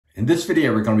In this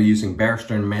video, we're going to be using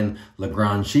Barrister & Men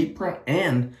Legrand Chypre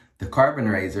and the carbon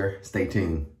razor. Stay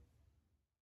tuned.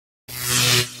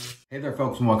 Hey there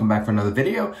folks, and welcome back for another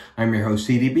video. I'm your host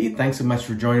CDB. Thanks so much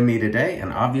for joining me today.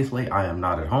 And obviously I am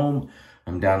not at home.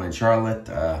 I'm down in Charlotte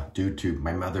due to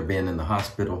my mother being in the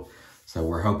hospital. So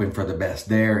we're hoping for the best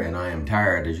there, and I am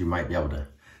tired, as you might be able to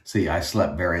see. I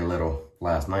slept very little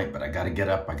last night, but I got to get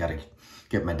up. I got to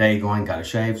get my day going, got to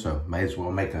shave, so may as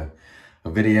well make a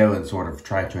video and sort of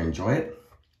try to enjoy it.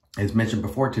 As mentioned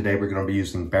before, today we're going to be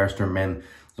using Barrister & Men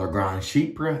Legrand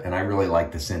Chypre, and I really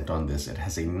like the scent on this. It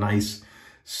has a nice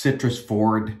citrus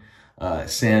forward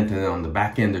scent, and on the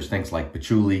back end there's things like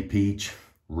patchouli, peach,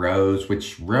 rose,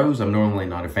 which rose I'm normally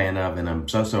not a fan of, and I'm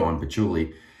so on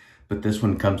patchouli, but this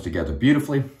one comes together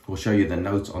beautifully. We'll show you the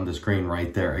notes on the screen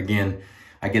right there. Again,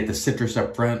 I get the citrus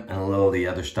up front and a little of the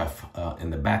other stuff in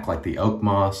the back, like the oak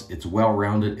moss. It's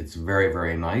well-rounded. It's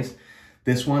very nice.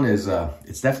 This one is,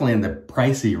 it's definitely in the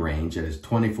pricey range. It is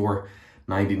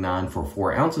 $24.99 for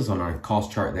 4 ounces on our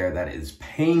cost chart there. That is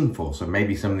painful. So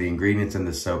maybe some of the ingredients in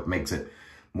this soap makes it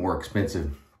more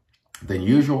expensive than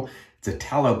usual. It's a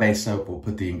tallow-based soap. We'll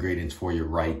put the ingredients for you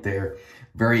right there.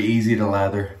 Very easy to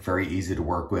lather, very easy to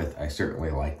work with. I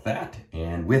certainly like that.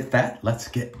 And with that, let's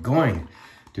get going.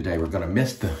 Today we're gonna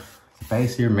mist the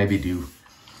face here, maybe do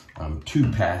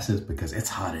 2 passes because it's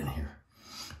hot in here.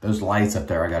 Those lights up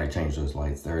there, I gotta change those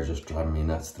lights. They're just driving me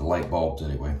nuts, the light bulbs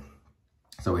anyway.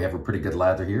 So we have a pretty good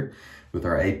lather here with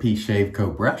our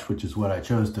APShaveco brush, which is what I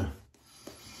chose to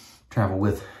travel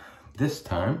with this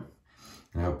time.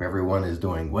 And I hope everyone is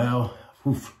doing well.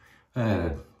 Oof, I had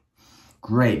a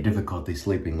great difficulty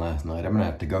sleeping last night. I'm gonna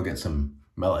have to go get some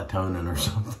melatonin or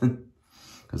something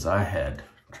because I had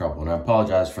trouble. And I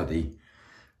apologize for the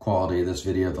quality of this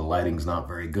video. The lighting's not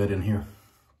very good in here.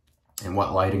 And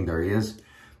what lighting there is,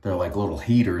 they're like little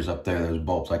heaters up there, those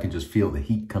bulbs. I can just feel the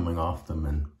heat coming off them,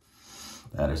 and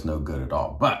that is no good at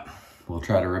all. But we'll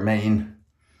try to remain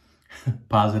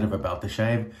positive about the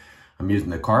shave. I'm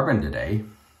using the carbon today,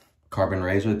 carbon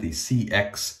razor, the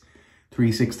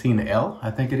CX316L, I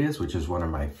think it is, which is one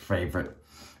of my favorite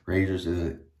razors.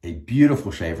 It's a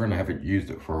beautiful shaver, and I haven't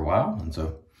used it for a while, and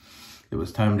so it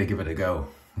was time to give it a go,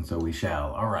 and so we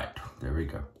shall. All right, there we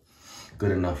go.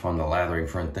 Good enough on the lathering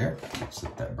front there.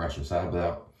 Set that brush aside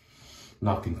without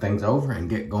knocking things over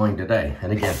and get going today.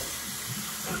 And again,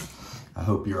 I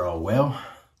hope you're all well.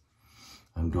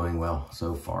 I'm doing well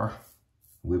so far.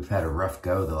 We've had a rough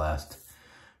go the last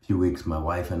few weeks, my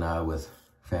wife and I, with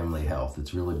family health.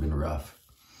 It's really been rough.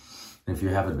 And if you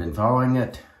haven't been following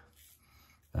it,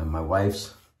 my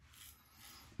wife's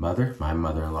mother, my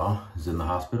mother-in-law, is in the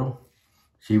hospital.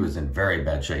 She was in very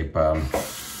bad shape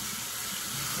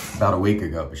about a week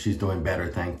ago, but she's doing better,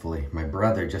 thankfully. My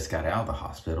brother just got out of the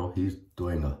hospital. He's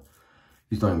doing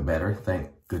better, thank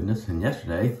goodness. And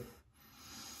yesterday,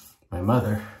 my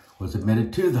mother was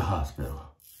admitted to the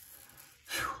hospital.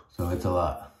 Whew, so it's a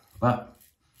lot, but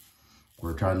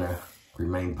we're trying to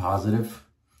remain positive,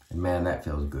 and man, that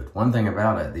feels good. One thing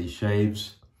about it, these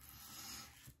shaves,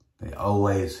 they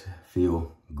always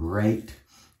feel great.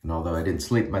 And although I didn't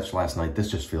sleep much last night, this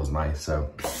just feels nice.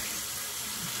 So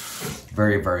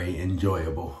very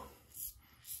enjoyable.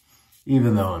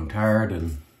 Even though I'm tired,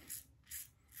 and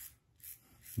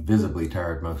visibly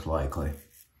tired most likely,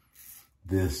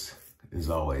 this is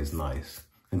always nice.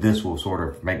 And this will sort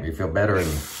of make me feel better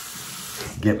and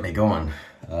get me going.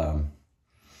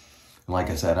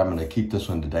 Like I said, I'm gonna keep this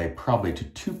one today probably to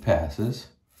 2 passes,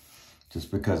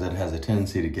 just because it has a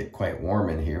tendency to get quite warm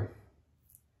in here.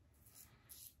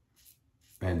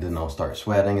 And then I'll start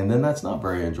sweating, and then that's not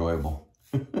very enjoyable.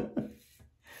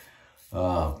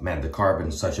 Man, the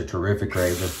carbon's such a terrific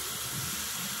razor.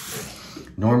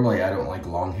 Normally, I don't like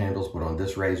long handles, but on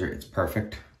this razor, it's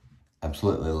perfect.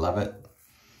 Absolutely love it.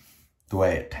 The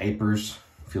way it tapers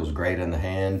feels great in the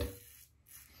hand.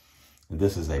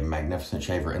 This is a magnificent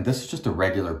shaver, and this is just a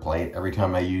regular plate. Every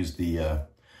time I use the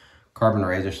carbon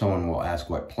razor, someone will ask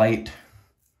what plate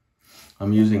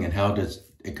I'm using and how does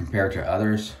it compare to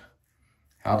others.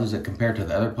 How does it compare to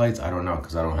the other plates? I don't know,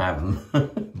 because I don't have them.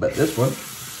 But this one,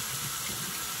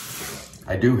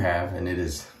 I do have, and it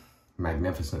is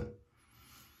magnificent.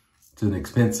 It's an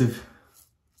expensive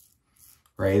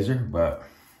razor, but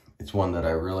it's one that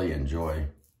I really enjoy.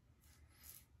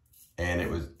 And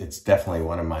it's definitely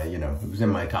one of my, it was in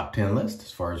my top 10 list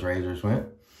as far as razors went.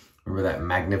 Remember that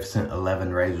Magnificent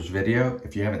 11 Razors video?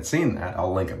 If you haven't seen that,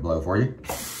 I'll link it below for you.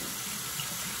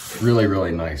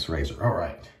 Really nice razor. All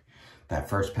right. That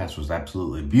first pass was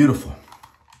absolutely beautiful.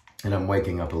 And I'm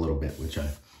waking up a little bit, which I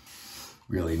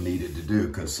really needed to do,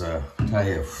 because I tell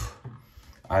you,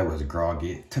 I was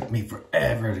groggy. It took me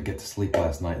forever to get to sleep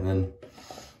last night. And then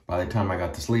by the time I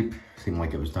got to sleep, it seemed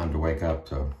like it was time to wake up.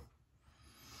 So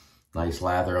nice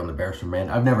lather on the Barrister Man.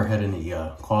 I've never had any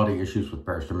quality issues with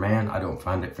Barrister Man. I don't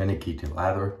find it finicky to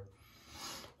lather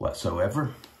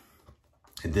whatsoever.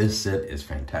 And this scent is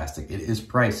fantastic. It is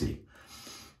pricey,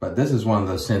 but this is one of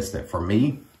those scents that for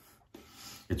me,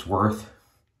 it's worth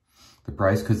the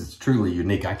price because it's truly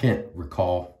unique. I can't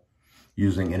recall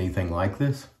using anything like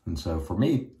this. And so for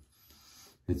me,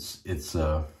 it's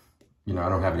you know, I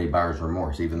don't have any buyer's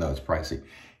remorse, even though it's pricey.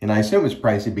 And I assume it's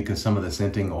pricey because some of the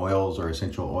scenting oils or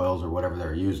essential oils or whatever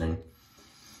they're using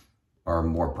are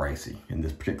more pricey in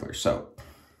this particular soap.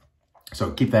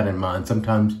 So keep that in mind.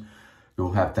 Sometimes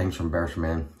you'll have things from Barrister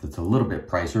Man that's a little bit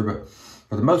pricier, but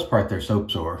for the most part, their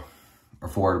soaps are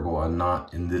affordable and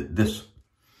not in this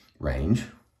range.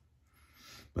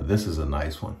 But this is a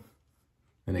nice one.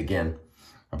 And again,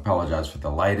 I apologize for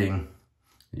the lighting.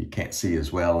 You can't see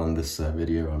as well in this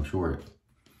video, I'm sure,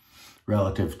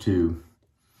 relative to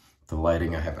the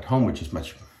lighting I have at home, which is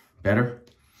much better.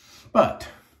 But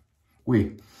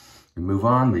we move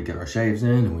on, we get our shaves in,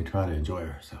 and we try to enjoy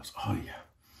ourselves. Oh yeah,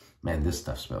 man, this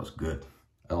stuff smells good.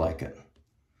 I like it.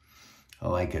 I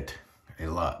like it a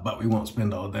lot, but we won't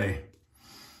spend all day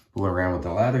fooling around with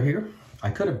the lather here. I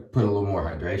could have put a little more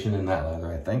hydration in that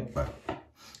lather, I think, but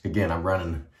again, I'm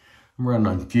running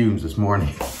on fumes this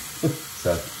morning.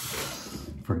 So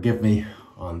forgive me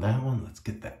on that one. Let's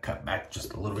get that cut back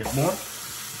just a little bit more.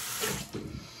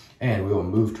 And we will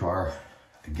move to our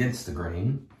against the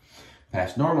grain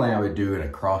pass. Normally I would do an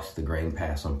across the grain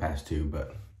pass on pass 2,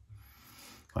 but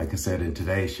like I said, in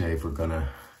today's shave, we're gonna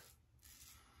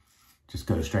just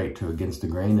go straight to against the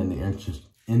grain in the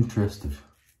interest of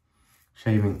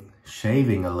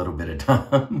shaving a little bit of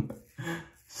time,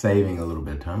 saving a little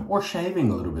bit of time, or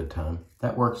shaving a little bit of time.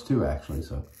 That works too, actually,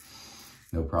 so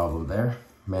no problem there.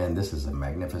 Man, this is a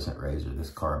magnificent razor, this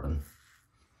carbon.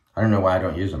 I don't know why I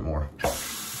don't use it more.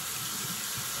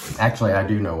 Actually, I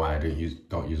do know why I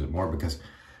don't use it more, because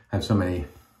I have so many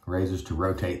razors to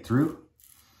rotate through.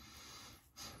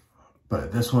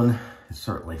 But this one is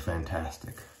certainly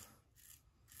fantastic.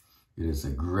 It is a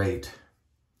great,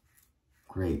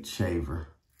 great shaver,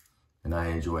 and I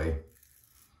enjoy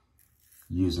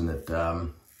using it.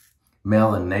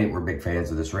 Mel and Nate were big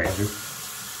fans of this razor,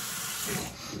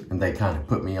 and they kind of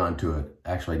put me onto it.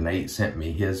 Actually, Nate sent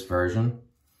me his version.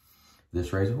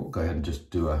 This razor, we'll go ahead and just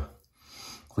do a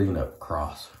clean up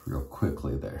cross real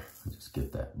quickly there. Just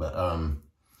get that. But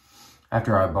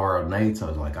after I borrowed Nate's, I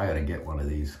was like, I gotta get one of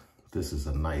these. This is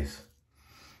a nice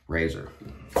razor.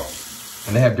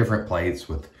 And they have different plates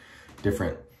with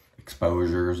different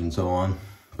exposures and so on.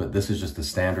 But this is just the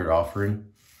standard offering,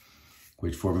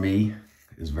 which for me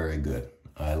is very good.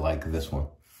 I like this one.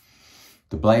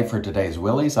 The blade for today is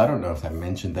Willie's. I don't know if I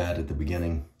mentioned that at the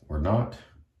beginning or not.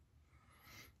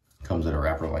 Comes in a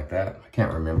wrapper like that. I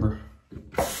can't remember.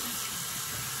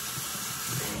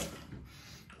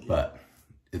 But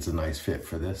it's a nice fit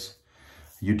for this.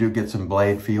 You do get some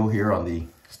blade feel here on the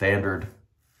standard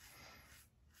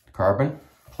carbon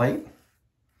plate,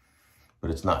 but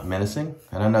it's not menacing.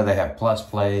 And I know they have plus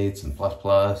plates and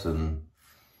plus and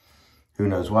who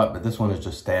knows what, but this one is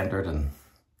just standard, and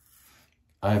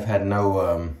I've had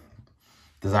no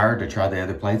desire to try the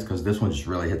other plates because this one just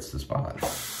really hits the spot.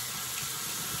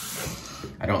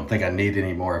 I don't think I need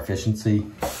any more efficiency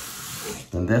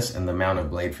than this, and the amount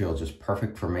of blade feel is just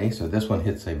perfect for me. So this one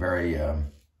hits a very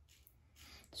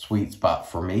sweet spot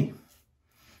for me.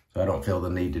 So I don't feel the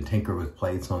need to tinker with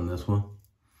plates on this one,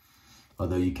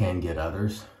 although you can get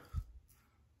others.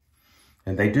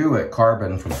 And they do at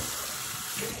Carbon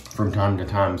from time to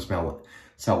time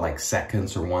sell like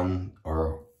seconds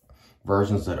or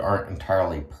versions that aren't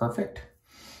entirely perfect.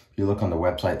 If you look on the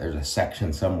website, there's a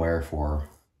section somewhere for,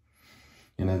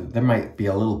 you know, there might be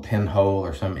a little pinhole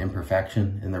or some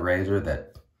imperfection in the razor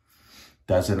that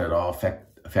doesn't at all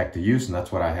affect the use, and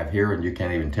that's what I have here, and you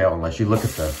can't even tell unless you look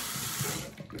at the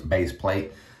base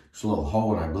plate. There's a little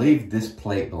hole, and I believe this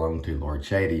plate belonged to Lord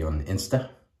Shady on Insta,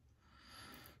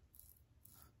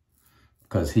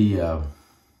 because he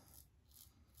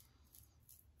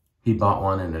bought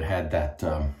one and it had that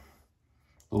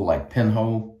little like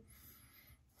pinhole,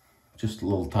 just a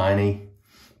little tiny,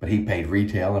 but he paid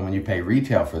retail. And when you pay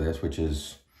retail for this, which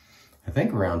is I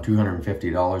think around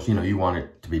 $250, you know, you want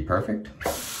it to be perfect.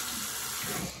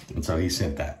 And so he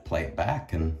sent that plate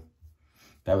back, and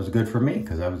that was good for me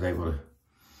because I was able to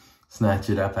snatch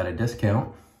it up at a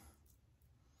discount.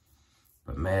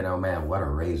 But man, oh man, what a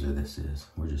razor this is.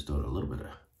 We're just doing a little bit of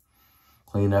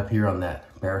clean up here on that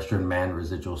Barrister Man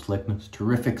Residual Slickness.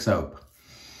 Terrific soap,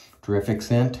 terrific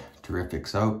scent, terrific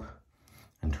soap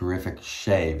and terrific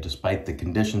shave, despite the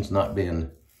conditions not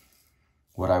being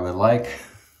what I would like.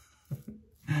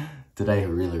 Today,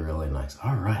 really, really nice.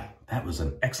 All right, that was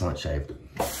an excellent shave.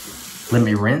 Let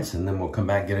me rinse and then we'll come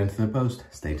back and get into the post.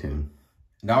 Stay tuned.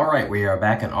 All right, we are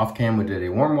back and off cam. We did a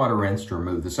warm water rinse to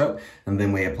remove the soap, and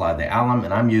then we applied the alum,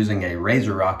 and I'm using a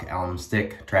Razor Rock alum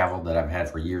stick travel that I've had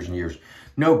for years and years.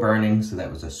 No burning, so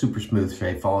that was a super smooth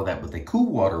shave. Follow that with a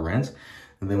cool water rinse,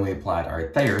 and then we applied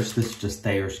our Thayer's. This is just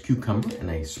Thayer's Cucumber in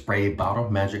a spray bottle,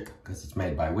 magic, because it's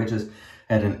made by witches.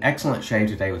 Had an excellent shave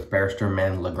today with Barrister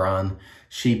Man Legrand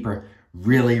Chypre.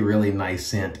 Really, really nice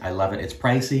scent. I love it. It's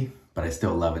pricey, but I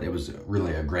still love it. It was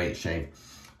really a great shave.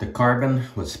 The carbon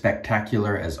was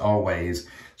spectacular as always.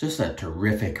 Just a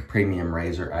terrific premium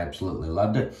razor. I absolutely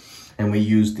loved it. And we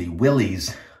used the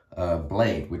Willys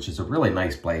blade, which is a really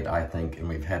nice blade, I think. And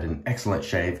we've had an excellent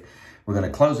shave. We're going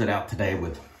to close it out today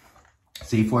with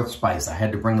Seaforth Spice. I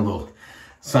had to bring a little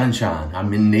sunshine.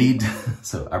 I'm in need,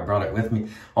 so I brought it with me.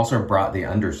 Also brought the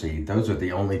Underseed. Those are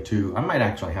the only two. I might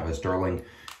actually have a Sterling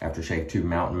Aftershave 2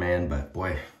 Mountain Man, but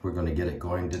boy, we're going to get it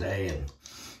going today and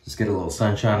just get a little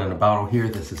sunshine in a bottle here.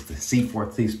 This is the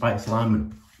Seaforth Sea Spice Lime.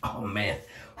 And oh man,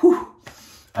 whew,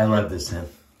 I love this scent.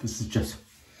 This is just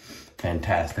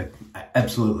fantastic. I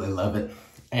absolutely love it.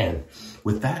 And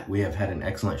with that, we have had an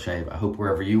excellent shave. I hope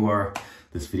wherever you are,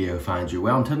 this video finds you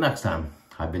well. Until next time,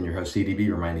 I've been your host, CDB,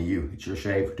 reminding you, it's your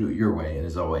shave, do it your way. And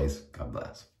as always, God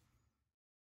bless.